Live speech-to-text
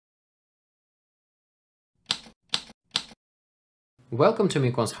Welcome to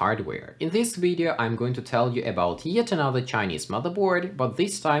Mikon's Hardware. In this video I'm going to tell you about yet another Chinese motherboard, but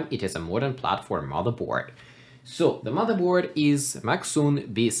this time it is a modern platform motherboard. So the motherboard is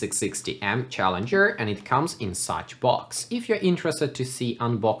Maxsun B660M Challenger and it comes in such box. If you're interested to see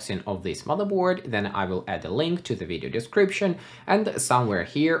unboxing of this motherboard, then I will add a link to the video description and somewhere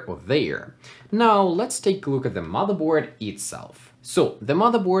here or there. Now let's take a look at the motherboard itself. So the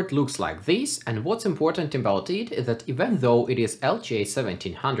motherboard looks like this, and what's important about it is that even though it is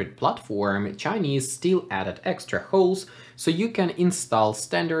LGA1700 platform, Chinese still added extra holes, so you can install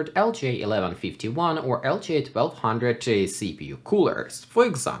standard LGA1151 or LGA1200 CPU coolers. For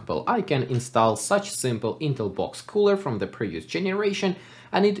example, I can install such simple Intel box cooler from the previous generation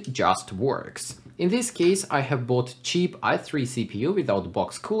and it just works. In this case, I have bought cheap i3 CPU without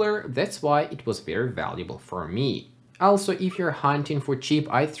box cooler, that's why it was very valuable for me. Also, if you're hunting for cheap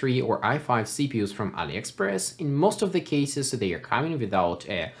i3 or i5 CPUs from AliExpress, in most of the cases they are coming without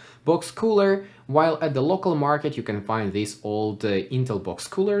a box cooler, while at the local market you can find these old Intel box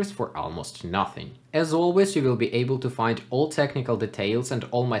coolers for almost nothing. As always, you will be able to find all technical details and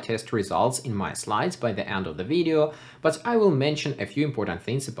all my test results in my slides by the end of the video, but I will mention a few important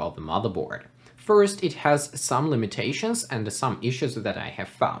things about the motherboard. First, it has some limitations and some issues that I have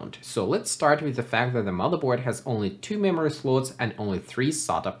found. So let's start with the fact that the motherboard has only 2 memory slots and only 3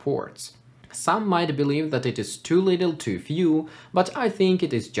 SATA ports. Some might believe that it is too little, too few, but I think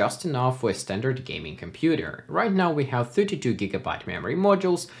it is just enough for a standard gaming computer. Right now we have 32GB memory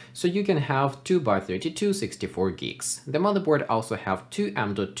modules, so you can have 2x32 64 gigs. The motherboard also have 2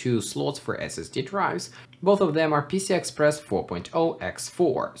 M.2 slots for SSD drives. Both of them are PCI Express 4.0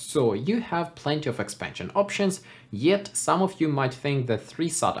 x4, so you have plenty of expansion options, yet some of you might think that 3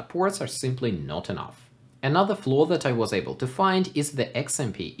 SATA ports are simply not enough. Another flaw that I was able to find is the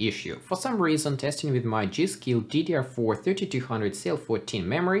Xmp issue. For some reason, testing with my G.Skill DDR4 3200 CL14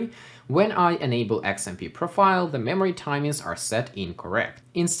 memory, when I enable Xmp profile, the memory timings are set incorrect.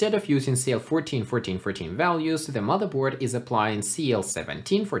 Instead of using CL14 1414 values, the motherboard is applying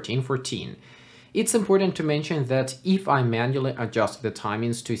CL17 1414. It's important to mention that if I manually adjust the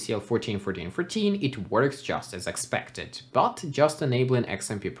timings to CL14 1414, it works just as expected, but just enabling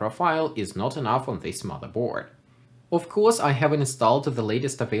Xmp profile is not enough on this motherboard. Of course, I have installed the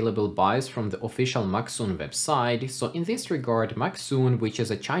latest available BIOS from the official Maxsun website, so in this regard, Maxsun, which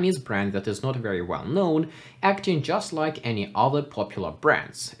is a Chinese brand that is not very well known, acting just like any other popular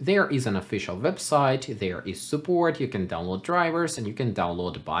brands. There is an official website, there is support, you can download drivers and you can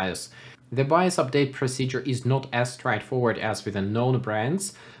download BIOS. The BIOS update procedure is not as straightforward as with the known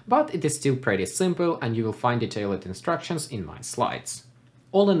brands, but it is still pretty simple and you will find detailed instructions in my slides.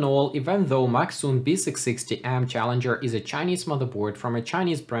 All in all, even though Maxsun B660M Challenger is a Chinese motherboard from a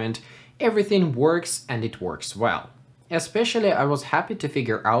Chinese brand, everything works and it works well. Especially I was happy to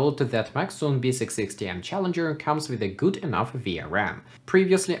figure out that Maxsun B660M Challenger comes with a good enough VRAM.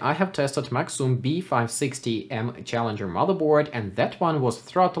 Previously I have tested Maxsun B560M Challenger motherboard and that one was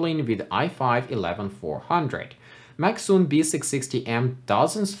throttling with i5-11400. Maxsun B660M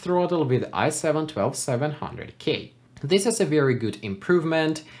doesn't throttle with i7-12700k. This is a very good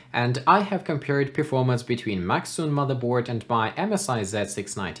improvement, and I have compared performance between Maxsun motherboard and my MSI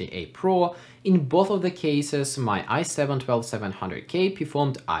Z690A Pro. In both of the cases, my i7-12700k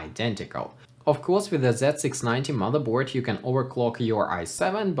performed identical. Of course, with the Z690 motherboard you can overclock your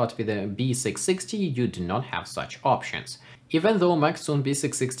i7, but with the B660 you do not have such options. Even though Maxsun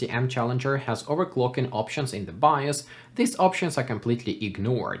B660M Challenger has overclocking options in the BIOS, these options are completely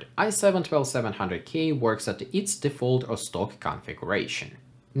ignored. i7-12700k works at its default or stock configuration.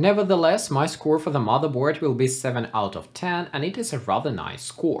 Nevertheless, my score for the motherboard will be 7 out of 10 and it is a rather nice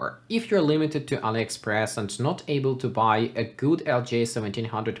score. If you're limited to AliExpress and not able to buy a good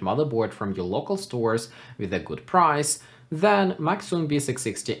LGA1700 motherboard from your local stores with a good price, then Maxsun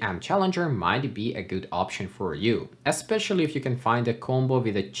B660M Challenger might be a good option for you, especially if you can find a combo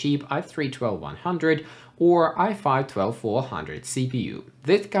with a cheap i3-12100 or i5-12400 CPU.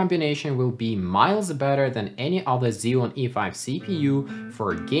 This combination will be miles better than any other Xeon E5 CPU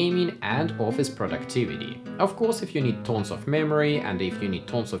for gaming and office productivity. Of course, if you need tons of memory and if you need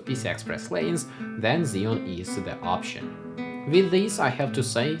tons of PCI Express lanes, then Xeon is the option. With this, I have to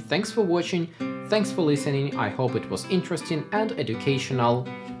say thanks for watching, thanks for listening, I hope it was interesting and educational.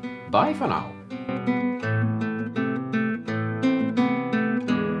 Bye for now!